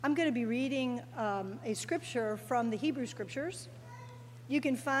I'm going to be reading a scripture from the Hebrew Scriptures. You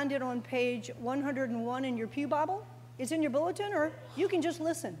can find it on page 101 in your pew Bible. It's in your bulletin, or you can just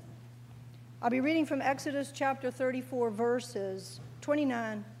listen. I'll be reading from Exodus chapter 34, verses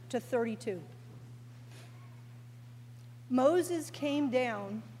 29 to 32. Moses came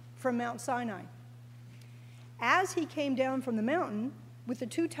down from Mount Sinai. As he came down from the mountain with the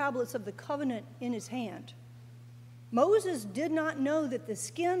 2 tablets of the covenant in his hand, Moses did not know that the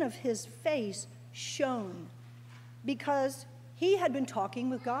skin of his face shone, because he had been talking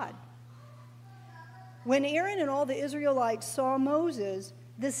with God. When Aaron and all the Israelites saw Moses,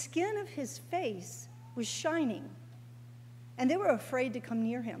 the skin of his face was shining, and they were afraid to come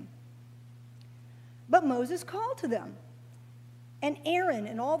near him. But Moses called to them, and Aaron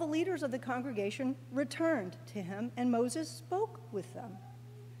and all the leaders of the congregation returned to him, and Moses spoke with them.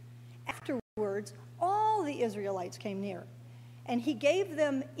 Afterwards, all the Israelites came near, and he gave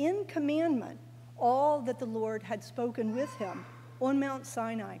them in commandment all that the Lord had spoken with him on Mount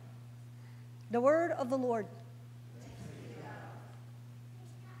Sinai. The word of the Lord.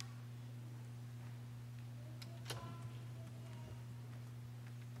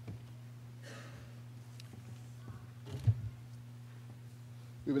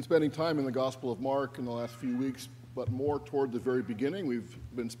 We've been spending time in the Gospel of Mark in the last few weeks, but more toward the very beginning. We've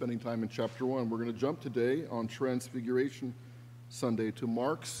been spending time in chapter 1. We're going to jump today on Transfiguration Sunday to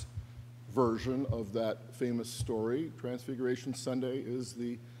Mark's version of that famous story. Transfiguration Sunday is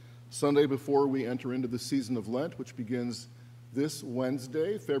the Sunday before we enter into the season of Lent, which begins this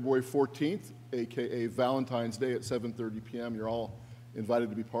Wednesday, February 14th, aka Valentine's Day at 7:30 p.m. You're all invited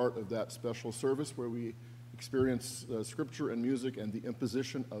to be part of that special service where we experience scripture and music and the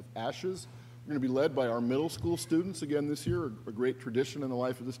imposition of ashes. We're going to be led by our middle school students again this year, a great tradition in the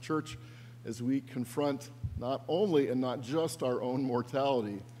life of this church as we confront not only and not just our own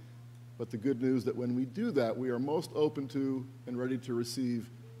mortality, but the good news that when we do that, we are most open to and ready to receive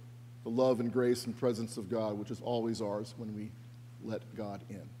the love and grace and presence of God, which is always ours when we let God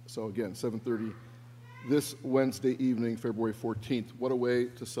in. So again, 7:30 this Wednesday evening, February 14th. What a way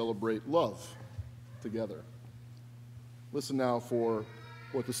to celebrate love together. Listen now for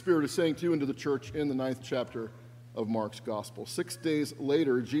what the Spirit is saying to you and to the church in the 9th chapter of Mark's Gospel. 6 days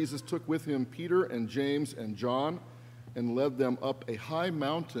later, Jesus took with him Peter and James and John and led them up a high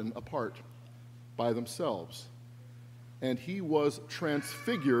mountain apart by themselves. And he was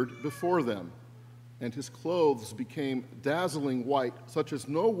transfigured before them, and his clothes became dazzling white, such as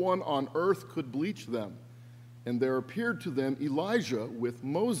no one on earth could bleach them. And there appeared to them Elijah with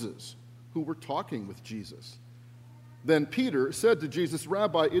Moses, who were talking with Jesus. Then Peter said to Jesus,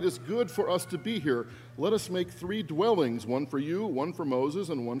 "Rabbi, it is good for us to be here. Let us make 3 dwellings, one for you, one for Moses,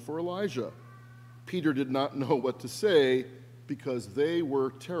 and one for Elijah." Peter did not know what to say because they were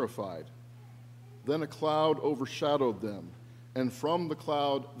terrified. Then a cloud overshadowed them, and from the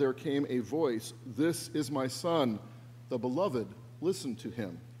cloud there came a voice, "This is my son, the beloved. Listen to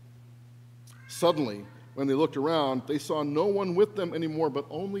him." Suddenly, when they looked around, they saw no one with them anymore, but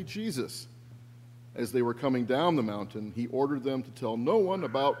only Jesus. As they were coming down the mountain, he ordered them to tell no one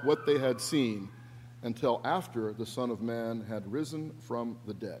about what they had seen until after the Son of Man had risen from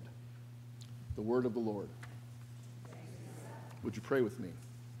the dead. The word of the Lord. Would you pray with me?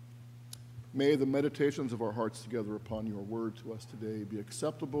 May the meditations of our hearts together upon your word to us today be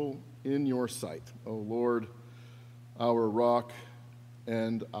acceptable in your sight, O Lord, our rock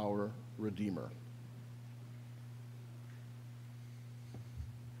and our Redeemer.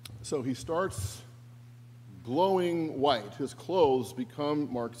 So he starts glowing white. His clothes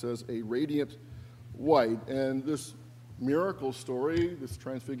become, Mark says, a radiant white. And this miracle story, this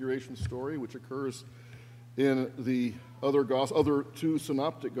transfiguration story, which occurs in the other 2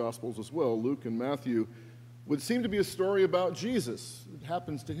 synoptic gospels as well, Luke and Matthew, would seem to be a story about Jesus. It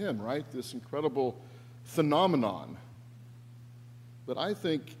happens to him, right? This incredible phenomenon. But I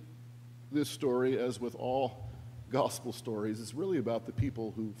think this story, as with all gospel stories, is really about the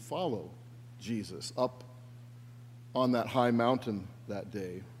people who follow Jesus up on that high mountain that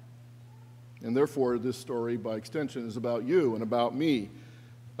day. And therefore, this story, by extension, is about you and about me.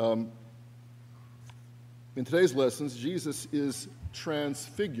 In today's lessons, Jesus is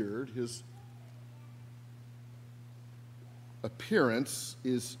transfigured. His appearance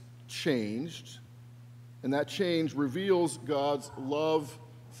is changed, and that change reveals God's love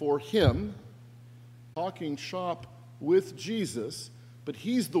for him, talking shop with Jesus, but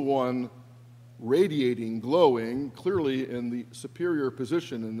he's the one radiating, glowing, clearly in the superior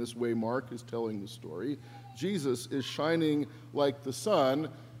position in this way Mark is telling the story. Jesus is shining like the sun,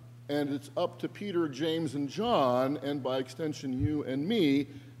 and it's up to Peter, James, and John, and by extension you and me,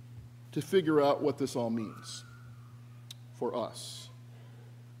 to figure out what this all means for us.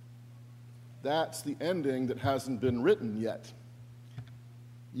 That's the ending that hasn't been written yet.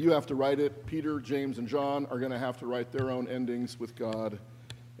 You have to write it. Peter, James, and John are going to have to write their own endings with God,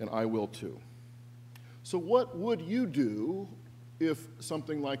 and I will too. So what would you do if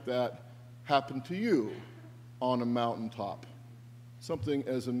something like that happened to you on a mountaintop? Something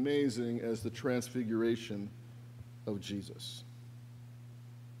as amazing as the transfiguration of Jesus.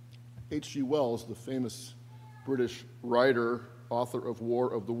 H.G. Wells, the famous British writer, author of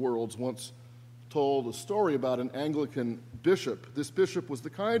War of the Worlds, once told a story about an Anglican bishop. This bishop was the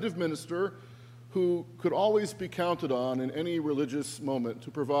kind of minister who could always be counted on in any religious moment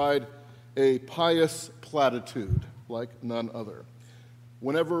to provide a pious platitude like none other.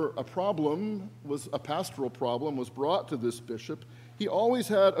 Whenever a pastoral problem was brought to this bishop, he always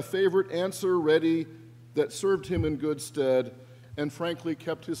had a favorite answer ready that served him in good stead and frankly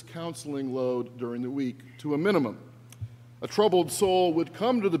kept his counseling load during the week to a minimum. A troubled soul would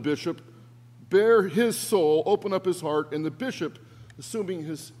come to the bishop, bare his soul, open up his heart, and the bishop, assuming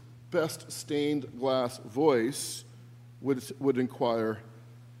his best stained glass voice, would inquire,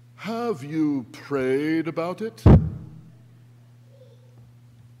 "Have you prayed about it?"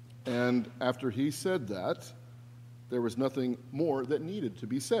 And after he said that, there was nothing more that needed to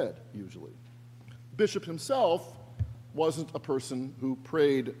be said, usually. The bishop himself wasn't a person who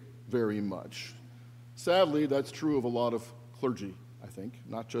prayed very much. Sadly, that's true of a lot of clergy, I think,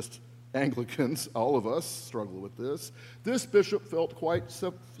 not just Anglicans. All of us struggle with this. This bishop felt quite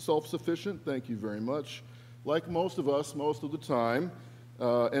self-sufficient, thank you very much, like most of us most of the time.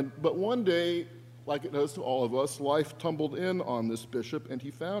 But one day, like it does to all of us, life tumbled in on this bishop, and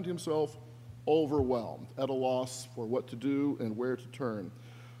he found himself overwhelmed, at a loss for what to do and where to turn.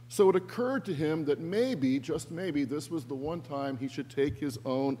 So it occurred to him that maybe, just maybe, this was the one time he should take his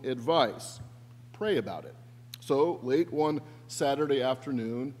own advice, pray about it. So late one Saturday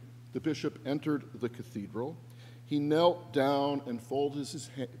afternoon, the bishop entered the cathedral. He knelt down and folded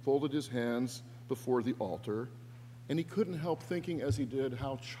his hands before the altar, and he couldn't help thinking as he did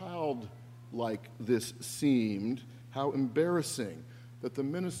how childlike this seemed, how embarrassing that the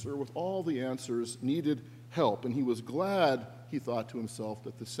minister with all the answers needed help, and he was glad, he thought to himself,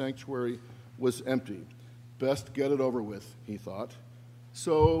 that the sanctuary was empty. Best get it over with, he thought.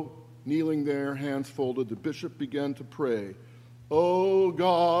 So, kneeling there, hands folded, the bishop began to pray, "Oh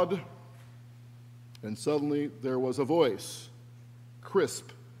God," and suddenly there was a voice,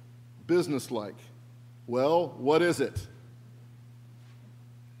 crisp, businesslike. "Well, what is it?"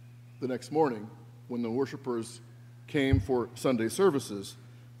 The next morning, when the worshipers came for Sunday services,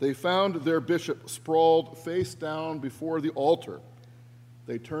 they found their bishop sprawled face down before the altar.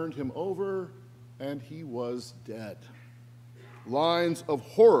 They turned him over, and he was dead. Lines of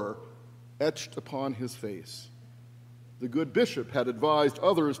horror etched upon his face. The good bishop had advised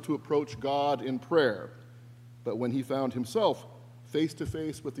others to approach God in prayer, but when he found himself face to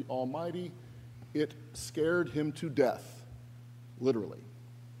face with the Almighty, it scared him to death, literally.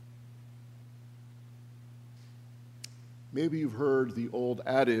 Maybe you've heard the old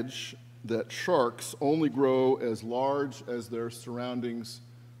adage that sharks only grow as large as their surroundings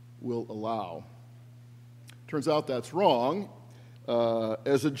will allow. Turns out that's wrong.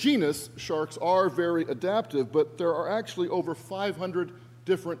 As a genus, sharks are very adaptive, but there are actually over 500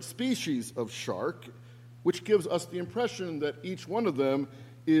 different species of shark, which gives us the impression that each one of them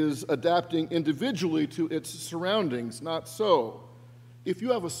is adapting individually to its surroundings. Not so. If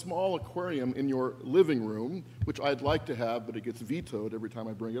you have a small aquarium in your living room, which I'd like to have, but it gets vetoed every time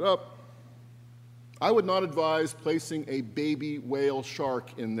I bring it up, I would not advise placing a baby whale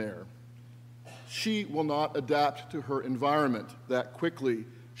shark in there. She will not adapt to her environment that quickly.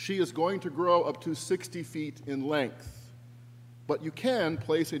 She is going to grow up to 60 feet in length. But you can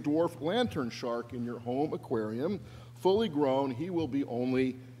place a dwarf lantern shark in your home aquarium. Fully grown, he will be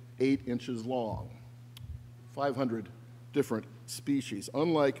only 8 inches long. 500 different species.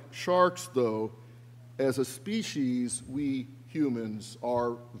 Unlike sharks, though, as a species, we humans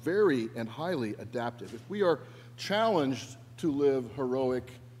are very and highly adaptive. If we are challenged to live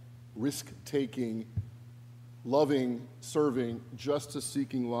heroic, risk-taking, loving, serving,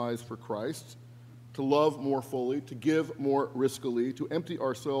 justice-seeking lives for Christ, to love more fully, to give more riskily, to empty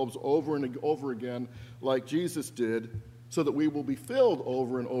ourselves over and over again like Jesus did, so that we will be filled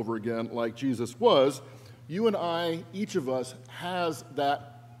over and over again like Jesus was, you and I, each of us, has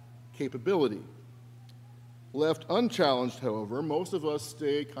that capability. Left unchallenged, however, most of us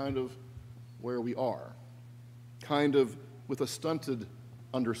stay kind of where we are, kind of with a stunted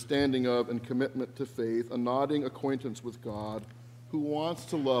understanding of and commitment to faith, a nodding acquaintance with God, who wants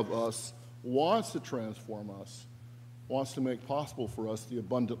to love us, wants to transform us, wants to make possible for us the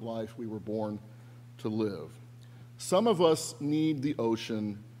abundant life we were born to live. Some of us need the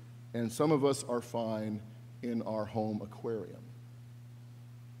ocean, and some of us are fine in our home aquarium.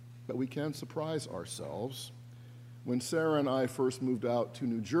 But we can surprise ourselves. When Sarah and I first moved out to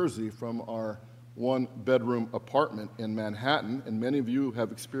New Jersey from our one-bedroom apartment in Manhattan, and many of you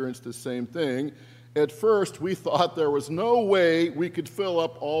have experienced the same thing, at first we thought there was no way we could fill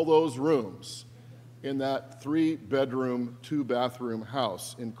up all those rooms in that 3-bedroom, 2-bathroom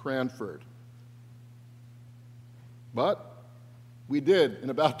house in Cranford. But we did in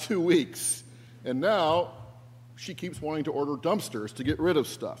about 2 weeks, and now she keeps wanting to order dumpsters to get rid of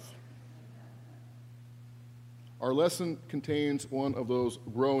stuff. Our lesson contains one of those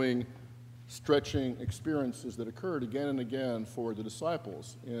growing, stretching experiences that occurred again and again for the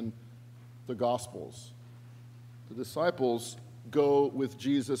disciples in the Gospels. The disciples go with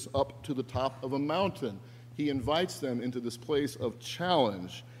Jesus up to the top of a mountain. He invites them into this place of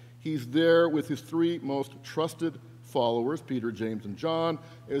challenge. He's there with his 3 most trusted followers, Peter, James, and John.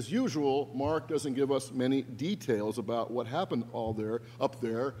 As usual, Mark doesn't give us many details about what happened up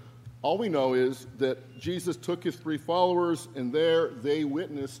there. All we know is that Jesus took his 3 followers, and there they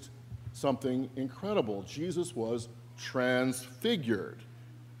witnessed something incredible. Jesus was transfigured.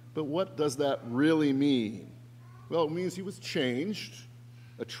 But what does that really mean? Well, it means he was changed.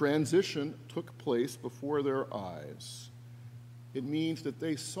 A transition took place before their eyes. It means that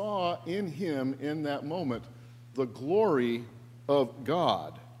they saw in him, in that moment, the glory of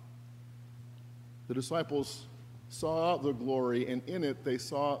God. The disciples saw the glory, and in it they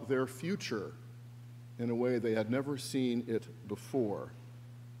saw their future in a way they had never seen it before.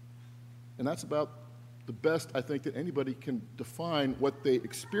 And that's about the best, I think, that anybody can define what they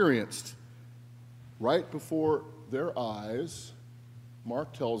experienced. Right before their eyes,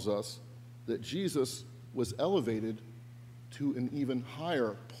 Mark tells us that Jesus was elevated to an even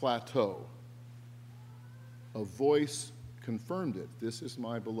higher plateau. A voice confirmed it. This is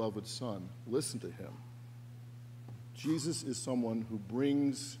my beloved Son. Listen to him. Jesus is someone who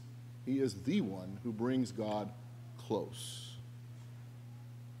he is the one who brings God close.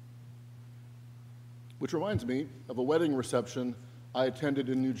 Which reminds me of a wedding reception I attended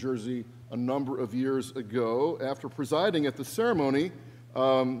in New Jersey a number of years ago. After presiding at the ceremony,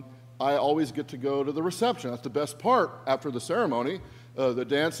 I always get to go to the reception. That's the best part after the ceremony, the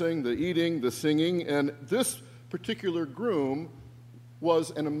dancing, the eating, the singing. And this particular groom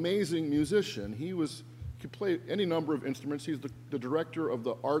was an amazing musician. He could play any number of instruments. He's the director of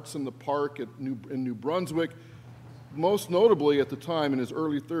the Arts in the Park in New Brunswick. Most notably at the time, in his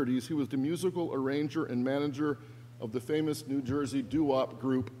early 30s, he was the musical arranger and manager of the famous New Jersey doo-wop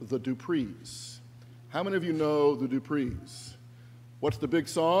group, the Duprees. How many of you know the Duprees? What's the big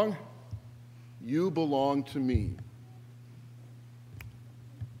song? You Belong to Me.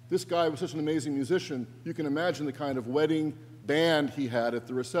 This guy was such an amazing musician, you can imagine the kind of wedding band he had at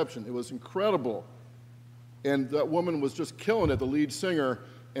the reception. It was incredible. And that woman was just killing it, the lead singer,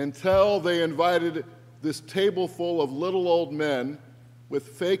 until they invited this table full of little old men with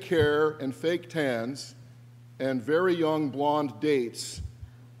fake hair and fake tans and very young blonde dates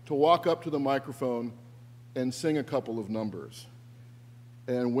to walk up to the microphone and sing a couple of numbers.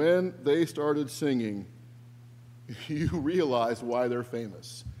 And when they started singing, you realize why they're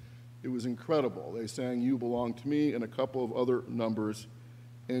famous. It was incredible. They sang You Belong to Me and a couple of other numbers,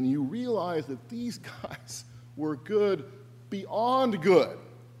 and you realize that these guys were good beyond good.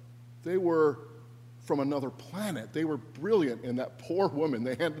 They were from another planet. They were brilliant, and that poor woman,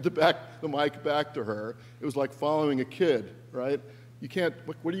 they handed the mic back to her. It was like following a kid, right? You can't,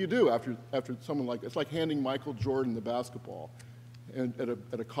 what do you do after someone like, it's like handing Michael Jordan the basketball and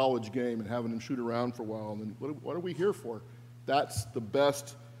at a college game and having him shoot around for a while, and then what are we here for? That's the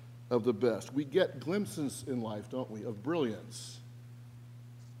best of the best. We get glimpses in life, don't we, of brilliance,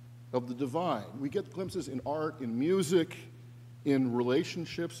 of the divine. We get glimpses in art, in music, in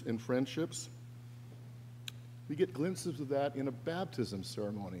relationships, in friendships. We get glimpses of that in a baptism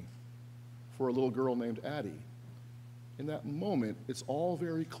ceremony for a little girl named Addie. In that moment, it's all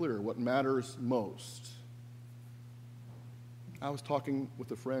very clear what matters most. I was talking with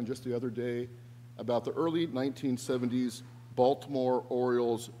a friend just the other day about the early 1970s Baltimore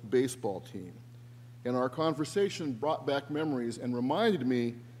Orioles baseball team. And our conversation brought back memories and reminded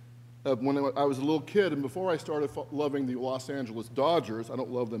me of when I was a little kid, and before I started loving the Los Angeles Dodgers. I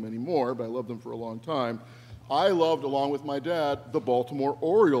don't love them anymore, but I loved them for a long time. I loved, along with my dad, the Baltimore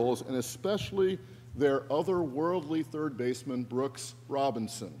Orioles, and especially their otherworldly third baseman, Brooks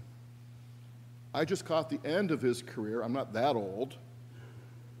Robinson. I just caught the end of his career. I'm not that old.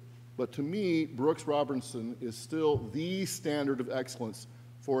 But to me, Brooks Robinson is still the standard of excellence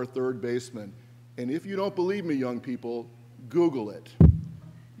for a third baseman. And if you don't believe me, young people, Google it.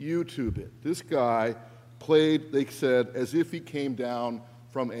 YouTube it. This guy played, they said, as if he came down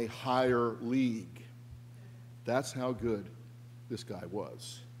from a higher league. That's how good this guy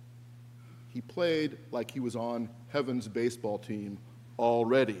was. He played like he was on heaven's baseball team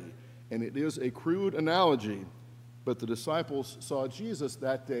already. And it is a crude analogy, but the disciples saw Jesus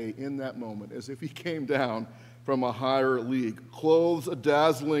that day in that moment as if he came down from a higher league. Clothes a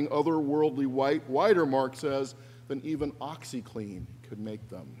dazzling, otherworldly white, whiter, Mark says, than even OxyClean could make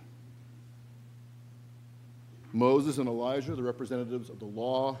them. Moses and Elijah, the representatives of the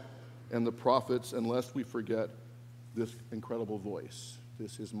law and the prophets, and lest we forget this incredible voice.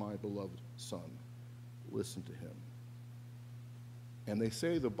 This is my beloved son. Listen to him. And they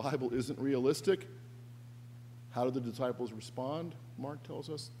say the Bible isn't realistic. How did the disciples respond? Mark tells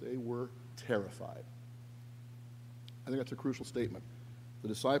us they were terrified. I think that's a crucial statement. The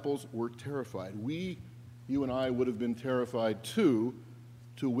disciples were terrified. You and I would have been terrified too,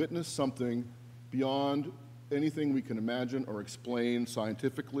 to witness something beyond anything we can imagine or explain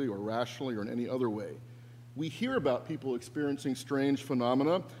scientifically or rationally or in any other way. We hear about people experiencing strange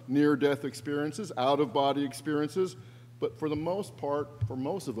phenomena, near-death experiences, out-of-body experiences, but for the most part, for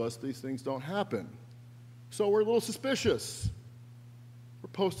most of us, these things don't happen. So we're a little suspicious. We're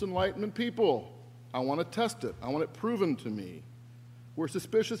post-Enlightenment people. I want to test it. I want it proven to me. We're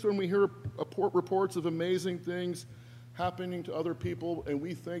suspicious when we hear reports of amazing things happening to other people, and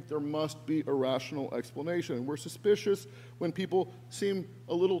we think there must be a rational explanation. We're suspicious when people seem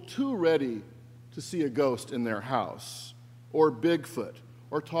a little too ready to see a ghost in their house, or Bigfoot,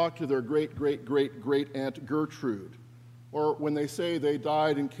 or talk to their great-great-great-great-aunt Gertrude, or when they say they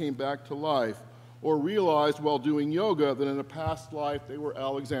died and came back to life, or realized while doing yoga that in a past life they were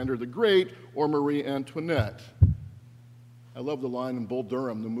Alexander the Great or Marie Antoinette. I love the line in Bull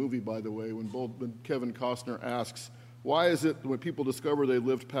Durham, the movie, by the way, when Kevin Costner asks, why is it that when people discover they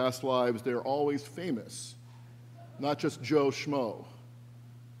lived past lives, they're always famous, not just Joe Schmo?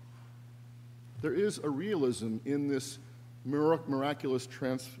 There is a realism in this miraculous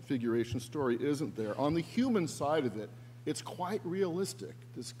transfiguration story, isn't there? On the human side of it, it's quite realistic,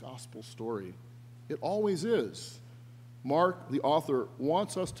 this gospel story. It always is. Mark, the author,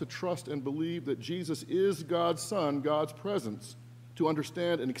 wants us to trust and believe that Jesus is God's Son, God's presence, to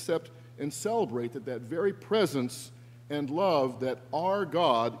understand and accept and celebrate that very presence and love that our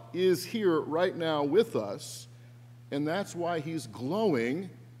God is here right now with us, and that's why he's glowing,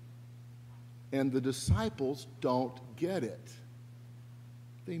 and the disciples don't get it.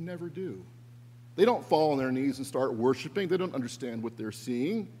 They never do. They don't fall on their knees and start worshiping. They don't understand what they're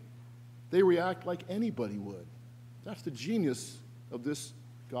seeing. They react like anybody would. That's the genius of this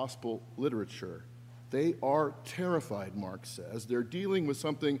gospel literature. They are terrified, Mark says. They're dealing with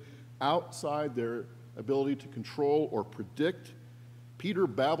something outside their ability to control or predict. Peter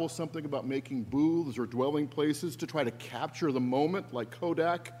babbles something about making booths or dwelling places to try to capture the moment like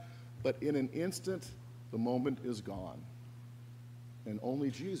Kodak, but in an instant, the moment is gone. And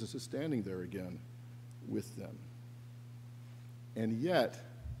only Jesus is standing there again with them. And yet,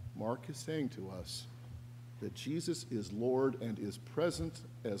 Mark is saying to us that Jesus is Lord and is present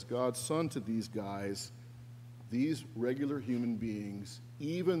as God's Son to these guys, these regular human beings,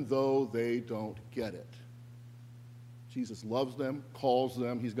 even though they don't get it. Jesus loves them, calls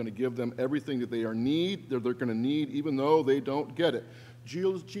them. He's going to give them everything that they're going to need, even though they don't get it.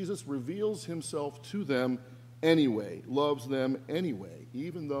 Jesus reveals himself to them anyway, loves them anyway,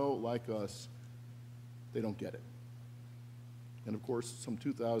 even though, like us, they don't get it. And of course, some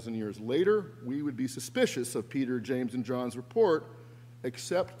 2,000 years later, we would be suspicious of Peter, James, and John's report,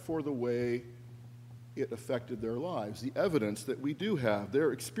 except for the way it affected their lives, the evidence that we do have,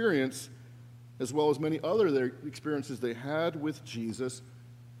 their experience, as well as many other experiences they had with Jesus,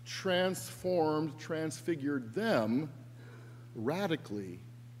 transfigured them radically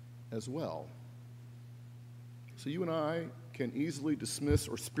as well. So you and I can easily dismiss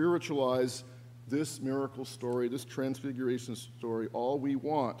or spiritualize this miracle story, this transfiguration story, all we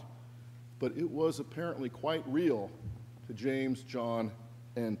want, but it was apparently quite real to James, John,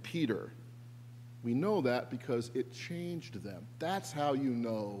 and Peter. We know that because it changed them. That's how you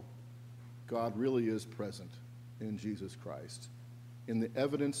know God really is present in Jesus Christ, in the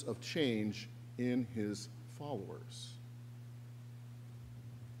evidence of change in his followers.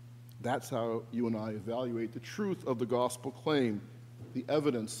 That's how you and I evaluate the truth of the gospel claim. The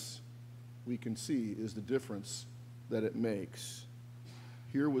evidence we can see is the difference that it makes.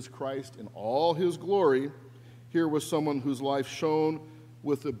 Here was Christ in all his glory. Here was someone whose life shone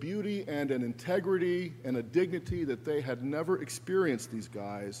with a beauty and an integrity and a dignity that they had never experienced, these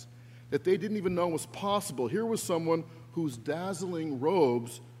guys, that they didn't even know was possible. Here was someone whose dazzling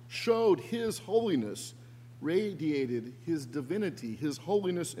robes showed his holiness, radiated his divinity, his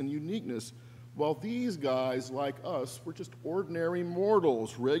holiness and uniqueness, while these guys, like us, were just ordinary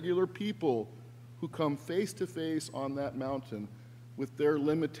mortals, regular people who come face to face on that mountain with their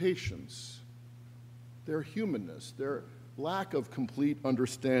limitations, their humanness, their lack of complete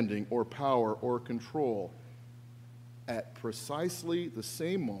understanding or power or control at precisely the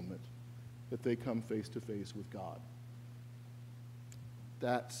same moment that they come face to face with God.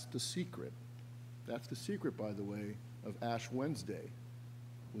 That's the secret. That's the secret, by the way, of Ash Wednesday,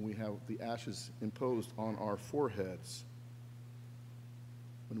 when we have the ashes imposed on our foreheads.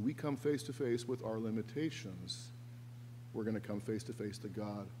 When we come face to face with our limitations, we're going to come face to face to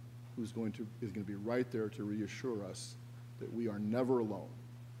God, who's going to be right there to reassure us that we are never alone.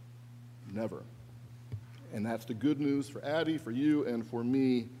 Never. And that's the good news for Addie, for you, and for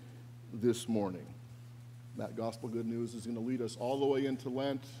me this morning. That gospel good news is going to lead us all the way into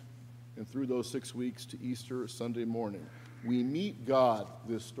Lent and through those 6 weeks to Easter Sunday morning. We meet God,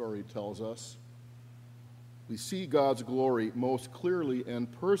 this story tells us. We see God's glory most clearly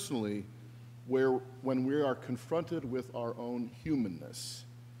and personally when we are confronted with our own humanness.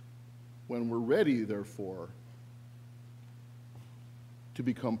 When we're ready, therefore, to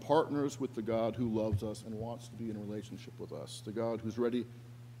become partners with the God who loves us and wants to be in relationship with us, the God who's ready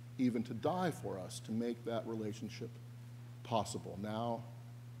even to die for us to make that relationship possible now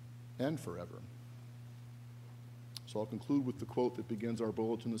and forever. So I'll conclude with the quote that begins our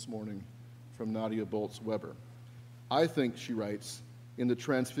bulletin this morning from Nadia Boltz-Weber. I think, she writes, in the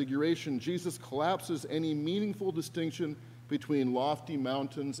Transfiguration, Jesus collapses any meaningful distinction between lofty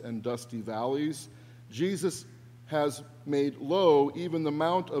mountains and dusty valleys. Jesus has made low even the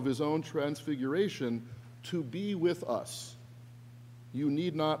mount of his own transfiguration to be with us. You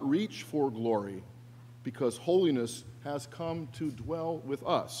need not reach for glory, because holiness has come to dwell with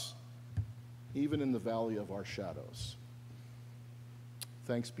us, even in the valley of our shadows.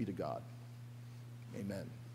 Thanks be to God. Amen.